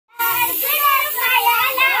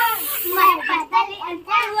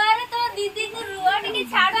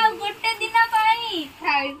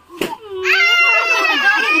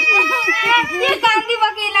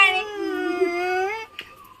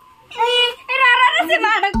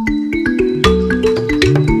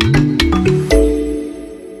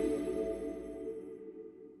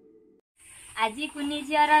आज कुनी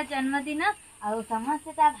झीर जन्मदिन आउ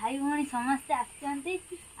समस्ते ता भाई भौणी समस्ते आछंती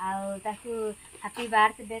आउ ताकू हैप्पी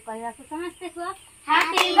बर्थडे कहवा को समस्ते को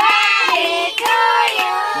happy birthday to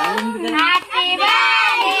you happy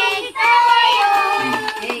birthday to you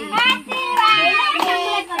happy birthday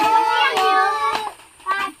to you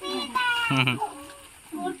happy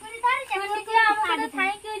मुरपुरी तार चमन के हम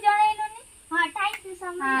थैंक यू जणाइलोनी हां thank you so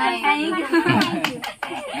much thank you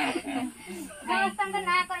समस्त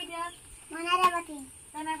ना कहि दियो मना रेवती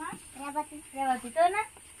तो ना कौन रेवती रेवती तो ना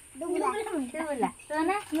डुगला डुगला तो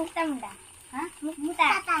ना मुक्ता मुंडा हां मुक्ता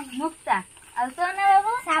मुक्ता और तो ना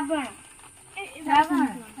बाबू साबण साबण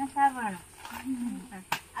साबण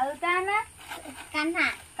और ता ना कान्हा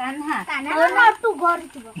कान्हा तो ना तू घर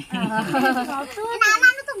थबो तू ना ना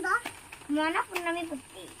तुम दो मना पूर्णमी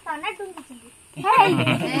पुत्ती तो ना डुंगी छिंदी हे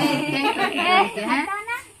तो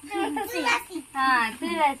ना तुलसी हां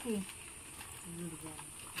तुलसी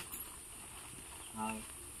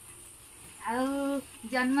आउ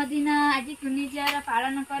जन्मदिन आज कुनी झीर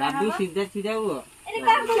पालन करा हबो सीधा सीधा हो अरे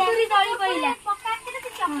का कुरकुरी गली पइला पक्का के तो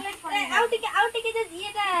चॉकलेट आउ टिके जे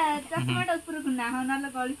जीएटा चॉकलेट ऊपर गुना हो नले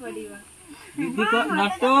गली पड़िबो दीदी को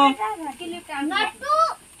नट्टू नट्टू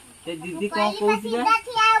ते दीदी को कहू सीधा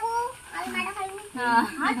थियाबू आल माडा खाइबू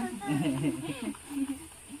हां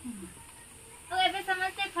तो एबे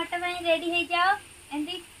समझते फोटो भाई रेडी हे जाओ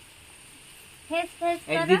एंडी फेस फेस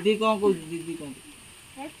कर दीदी को दीदी को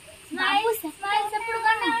स्माइल स्माइल सब पुड़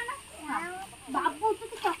करना ना बाबू तो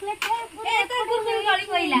चॉकलेट है ए तो कुरकुरी गली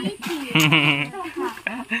पइला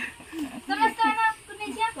समझ ना कुनी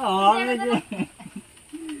झिया हां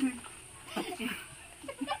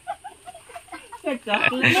के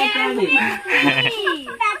चॉकलेट खाली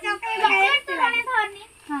चॉकलेट तो रानी धरनी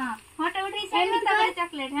हां फोटो उठाई साइड में तब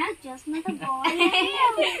चॉकलेट हां चश्मा तो बॉल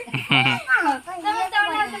समझ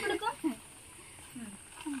ना सब पुड़ को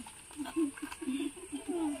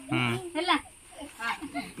ହେଲା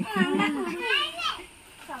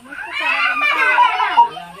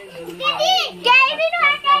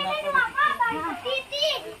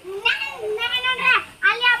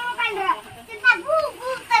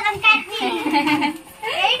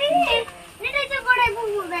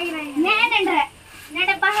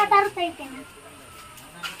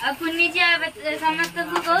समस्त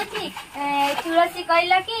को कहूँ तुलसी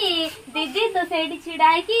कहला कि दीदी तो सेठी छिड़ा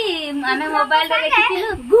कि आमे मोबाइल रे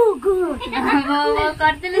देखिथिलु गु गु वो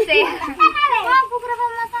करथिलु से कुकुर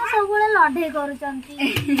फमसा सब बळे लढे करूचंती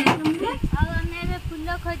आ हमें फूल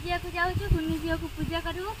खोजिया को जाउछु कुनी झियो को पूजा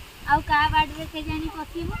करबो आ का बाड़ी रे के जानी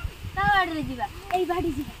पथिबो का बाड़ी रे जीवा एई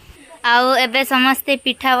बाड़ी जीवा आ एबे समस्त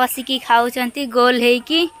पिठा बसी की खाउचंती गोल हेई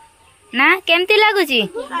की ना केमती लागुची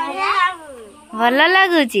भल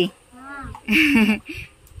लागुची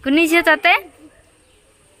कुनी झियो तते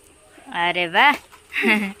अरे वाह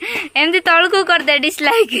एमती तळकू कर दे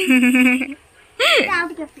डिसलाइक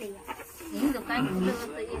आउट के प्ले इन दुकान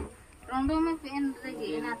रोंडो में पेन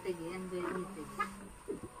रे नाते गे एन बे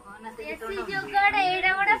नाते एसी जो गडे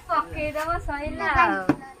एडा बडा पके देबो सइला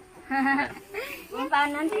ओ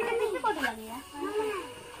बानंती के कोड लागिया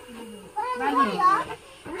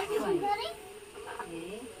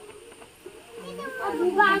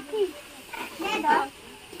बाकी ले दो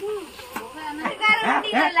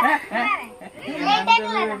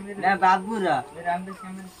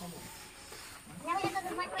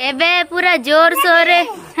एबे पूरा जोर शोर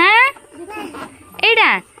हाँ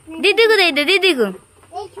एडा दीदी को दे दे दीदी को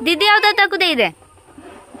दीदी आओ तो ताकू दे दे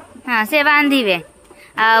हाँ से बांधिबे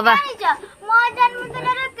आ बा मो जन्मदिन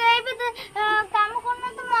रे केई भी काम करना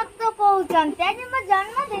तो मत तो कहउचंते आज मो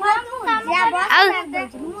जन्मदिन काम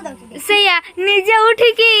सेया निजे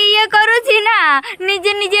उठी की ये करूची ना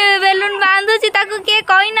निजे निजे बेलून बांधुची ताकू के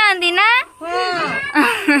कहि नांदी ना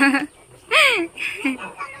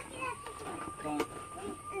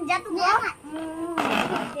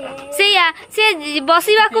सेया से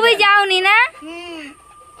बसिबा को भी जाउनी ना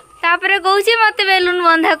तापरे कहूची मते बेलून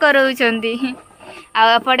बंधा करउचंती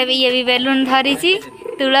आ अपड़े भी ये भी बेलून धरीची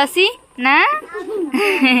तुलसी ना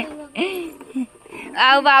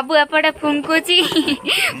आ बाबू एपटे फुंकुची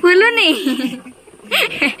फुलुनी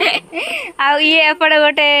आ ये एपटे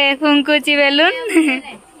गोटे फुंकुची बेलून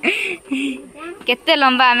केते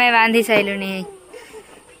लंबा हमें बांधी सैलुनी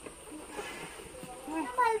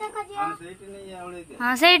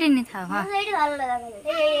हाँ सेठी नहीं था हाँ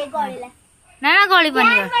ना ना गली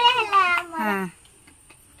बनी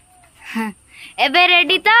हाँ एबे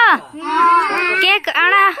रेडी तो केक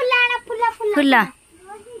आना फुला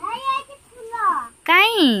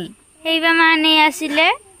काई हेबा माने आसिले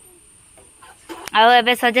आउ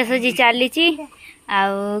एबे सजासजी चली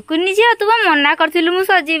कुनी झील तू मना करथिलु मु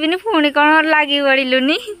सजीबिनी पुणी कौन लगी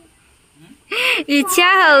पड़िलुनी इच्छा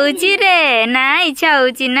होउची रे ना इच्छा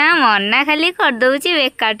होउची ना मना खाली कर दउची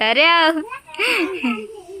बेकाटारे आ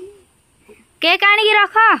केक आनी की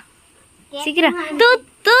रख शीघ्र तू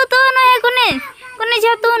तू तू नुहे कुनी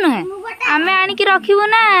झील तू नुहे आमे आनी की रखिबु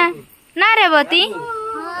ना ना रे बती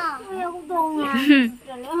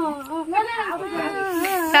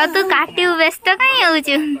तो तू काटी व्यस्त कहीं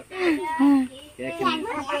होउछु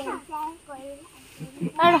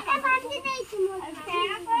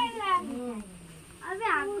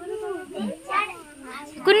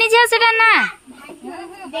कुनी झील सेटा ना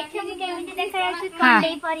देखियो कि केमिति देखा जाछि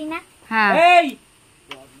कंडे परी ना हां ए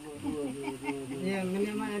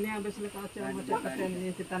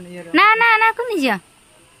ना ना ना कुनी झील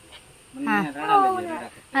हां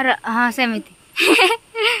हां सेमिति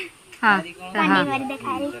हाँ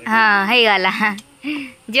हाँ है गला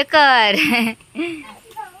जोकर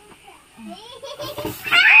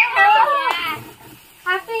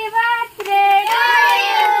हैप्पी बर्थडे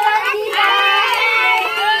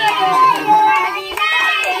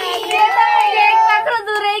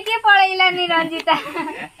दूर के पड़ेलानी रंजिता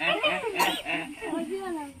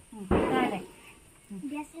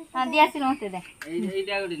हां दियासी नोते दे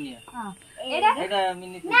एटा गोडी निया हां एटा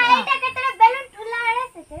मिनिट ना एटा केतरा बैलून ठुला आले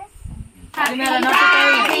से ताली मेरा नोट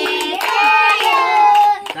ताली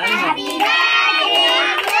हैप्पी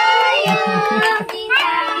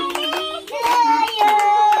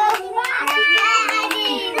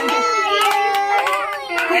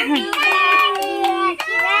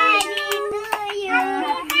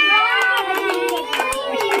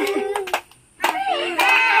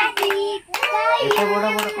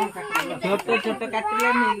छोटे छोटे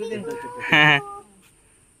काटलिया नहीं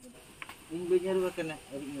इन बेजार बकना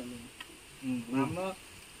मामा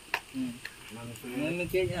मामा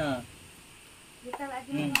के हां जेता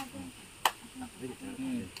बाजी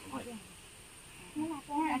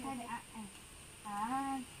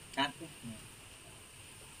हां काट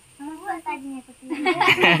हम ताजी में कुछ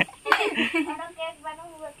और केक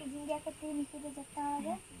बनाऊंगा कि जिंदगी के तीन नीचे जता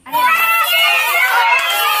है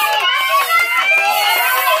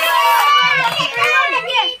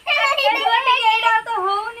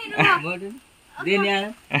दिन यार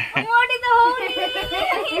मोटी तो हो नहीं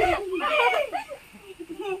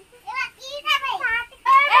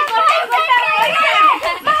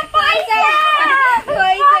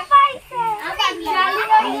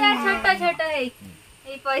छोटा छोटा है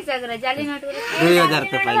ये पैसा करा जाली नोट 2000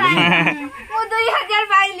 पे पाइली वो 2000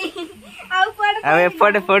 पाइली आ ऊपर अब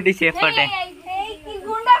एफर्ट 40 से एफर्ट है की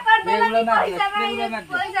गुंडा कर देला पैसा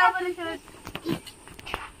बोले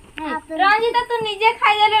रंजिता तू निजे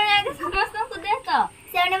खाइ देले ने समस्त को दे तो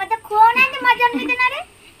सेने मते खो ना ते मजा नहीं देना रे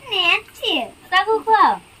ने छी ताकू खो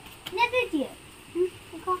ने दे छी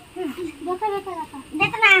देखो देखो देखो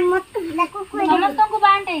देख ना मत लेको कोई समस्त को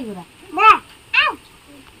बांटे गुरा दे आओ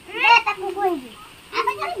दे ताकू कोई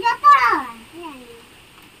अबे जन जतो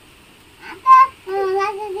आता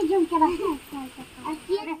लागे के जुम के बस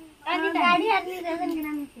रंजिता गाड़ी आदमी दे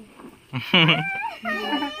ग्राम से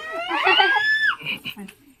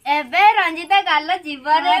एबे रंजिता गाल जीव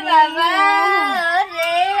रे बाबा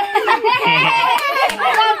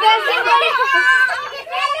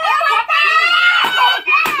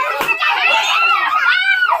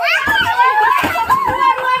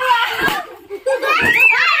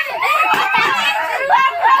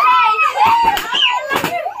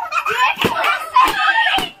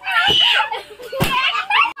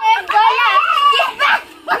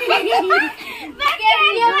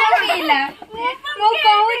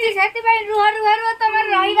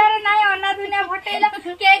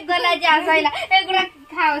केक गला जा सैला एगुड़ा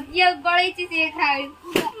खाओ ये गळैची से खाओ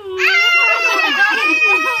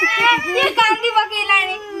ये कांदी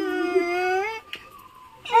बकेलानी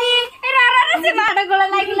ए रारा से माड गळा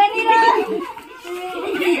लागिला नी रे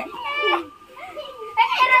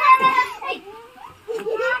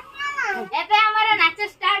एबे हमारा नाच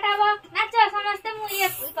स्टार्ट हबो नाच समस्त मु ये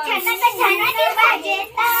छनक छनक बाजे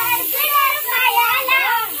तार बिरर मायाला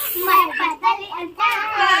मैं पतली अंता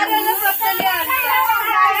आरे पतली अंता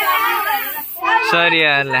सॉरी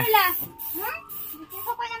यार देखो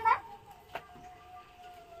कोई नंबर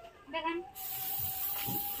देखन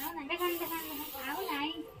आओ ना देखन आओ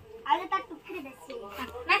नहीं आले तक टुकड़ी बेसी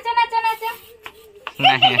नाचो नाचो नाचो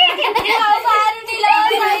नहीं आओ बाहर निलो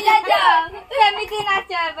सैला जा एमिति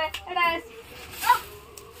नाचो एबे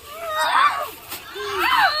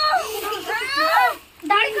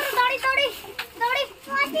दाड़ी करो दाड़ी दाड़ी दाड़ी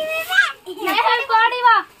माटी में नहीं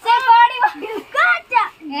पड़ीवा से पड़ीवा काचा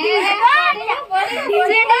ए पड़ी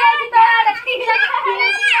सीधा तो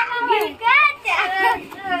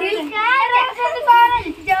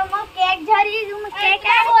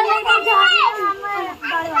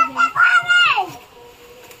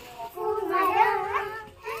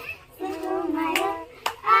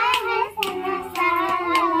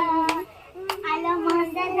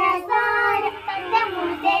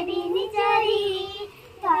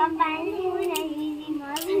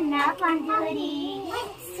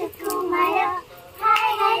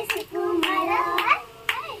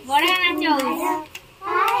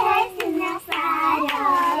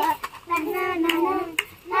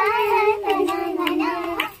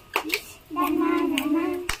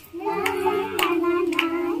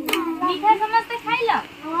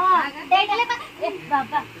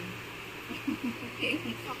बाबा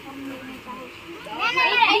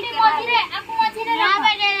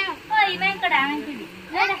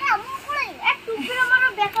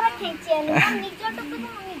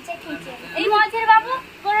बाबू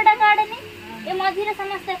गोड़टा काटेनी ए मझिरे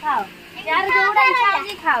समस्ते खाओ यार जोड़ा इच्छा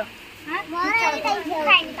होची खाओ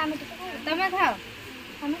तमे खाओ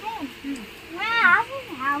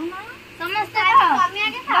समस्ते खाओ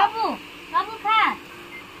बाबू बाबू खा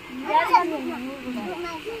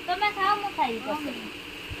तमे खाओ मु खाई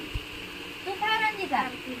तू खा रंजिता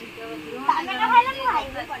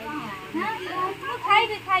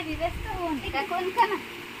खाइबी व्यस्त होनी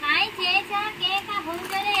खाई चेचा के का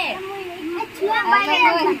होतरे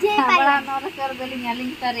बड़ा नर कर देली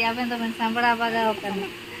यालिंग तर याबे तो मन सांबड़ा बगा ओकन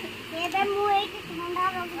ये बे मु ए ठंडा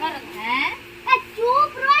रोग हैं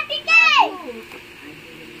चुप रोटी के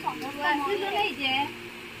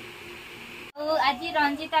आज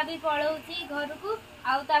रंजिता भी पळौची घर को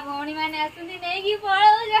आउ ता भौणी माने आसुनी नेगी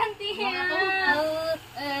पळौ जानती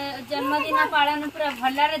जन्मदिन पालन पूरा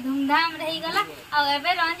भल्लारे धूमधाम रही गला आ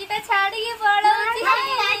एबे रंजिता छाड़ी के पळौची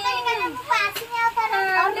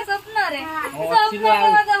हमने स्वप्न रे स्वप्न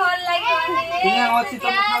मते भल लागे तिना अछि त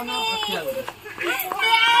खाउना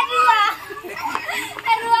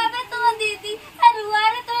रुआ बे तो दीदी रुआ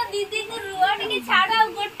रे तो दीदी को रुआ के छाड़ा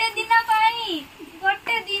गोटे दिन पाई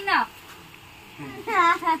गोटे दिन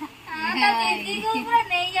दीदी को पूरा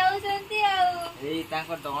नहीं जाऊ संती आउ एई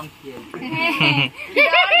ताको डॉन किए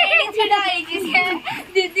छिड़ाई कि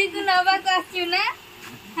दीदी को नवा को आछु ना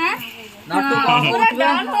हां नाटो पूरा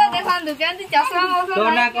डॉन हो देखन दु केंती चश्मा मौसम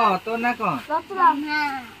तो ना को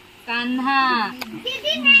कान्हा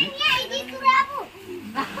दीदी नहीं आई दी तू बाबू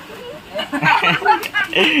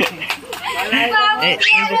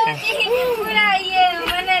पूरा ये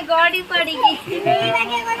मैंने गाड़ी पड़ी की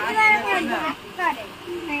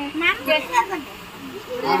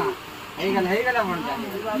हे गला मन जा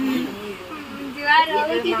जुआर हो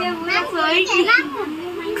कि जे पूरा सोई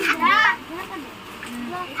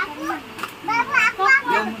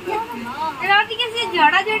रोटी के से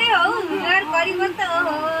जड़ा जड़े हो जुआर करी मत हो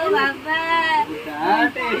बाबा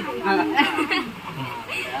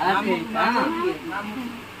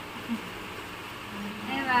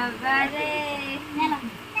ए बाबा रे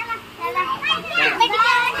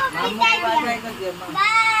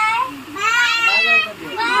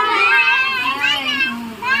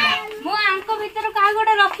मो आंक भीतर का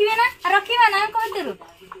गोटे रखिबे ना रखिबा ना आंक भीतर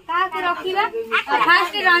का के रखिबा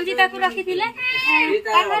फास्ट रंजिता को रखिथिले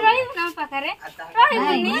पाखा रही ना पाखरे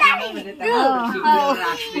रहिबनी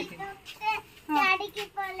गाड़ी की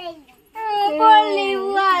पल्ली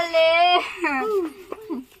वाले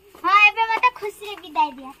हां एबे मते खुशी रे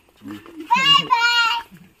विदाई दिया बाय बाय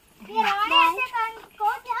ये रानी ऐसे को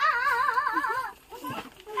जा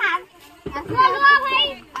भाई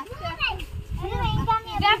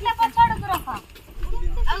बैगटा पछाड़ को रख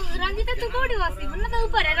रंजिता तू कोडी बसिबु ना तो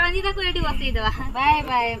ऊपर रंजिता को एडी बसई देबा बाय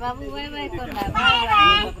बाय बाबू बाय बाय करला बाय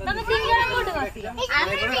बाय तमे तीन जण कोडी बसी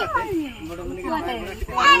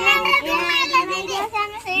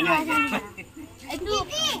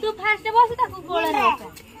तू फास्ट बस ताको गोळ रे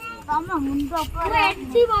तम मुंड ऊपर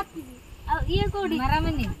एठी बसी आ ये कोडी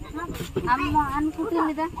मारामनी हम आन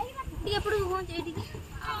कुटनी दा ये पडू पहुंच एठी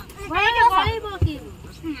भाई गळी बकी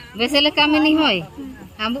बेसेले काम नहीं होय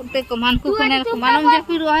हम ते कमान को कनेल कमानम जे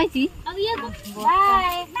फिर रहै छी अब ये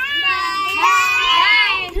बाय बाय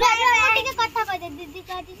रोटी के कथा कह दे दीदी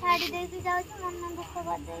काजी साड़ी दे के जाऊ छी मन दुख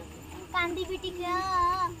कर दे कांदी बिटी के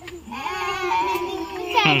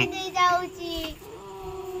साड़ी दे जाऊ छी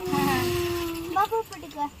बाबू पटी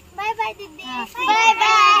का बाय बाय दीदी बाय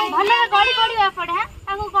बाय भले गळी पड़िबा पड़े हां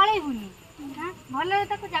ताको गळै बुनी हां भले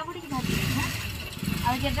ताको जाबुडी की भाजी हां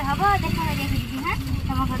आ जेबे हबो देखा दे दीदी हां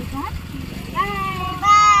तम घर को हां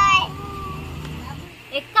बाय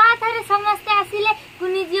एका थारे समस्त आसिले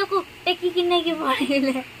कुनी जियो को टेकी किने के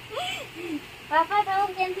पड़िले पापा तो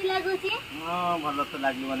केंती लागु छी हां भलो तो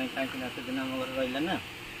लागिबो नै काई किना से दिन हम घर रहइला ना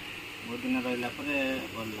बहुत दिन रहइला परे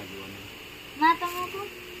भल लागिबो नै ना तमको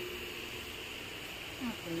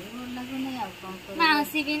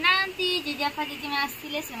माउसी भी नांती जेजाफा जेजी में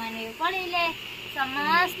आसिले से माने पड़िले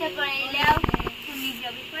समस्त पड़िले आ कुनी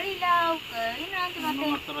जियो भी पड़िला कई ना तो मते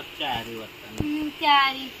मोर चारी वर्तन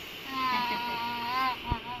चारी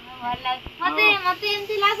मते मते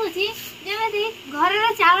एमती लागुची जेमे घर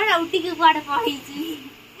रे चावल उठी के कुआडे पड़ी छी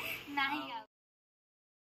नाही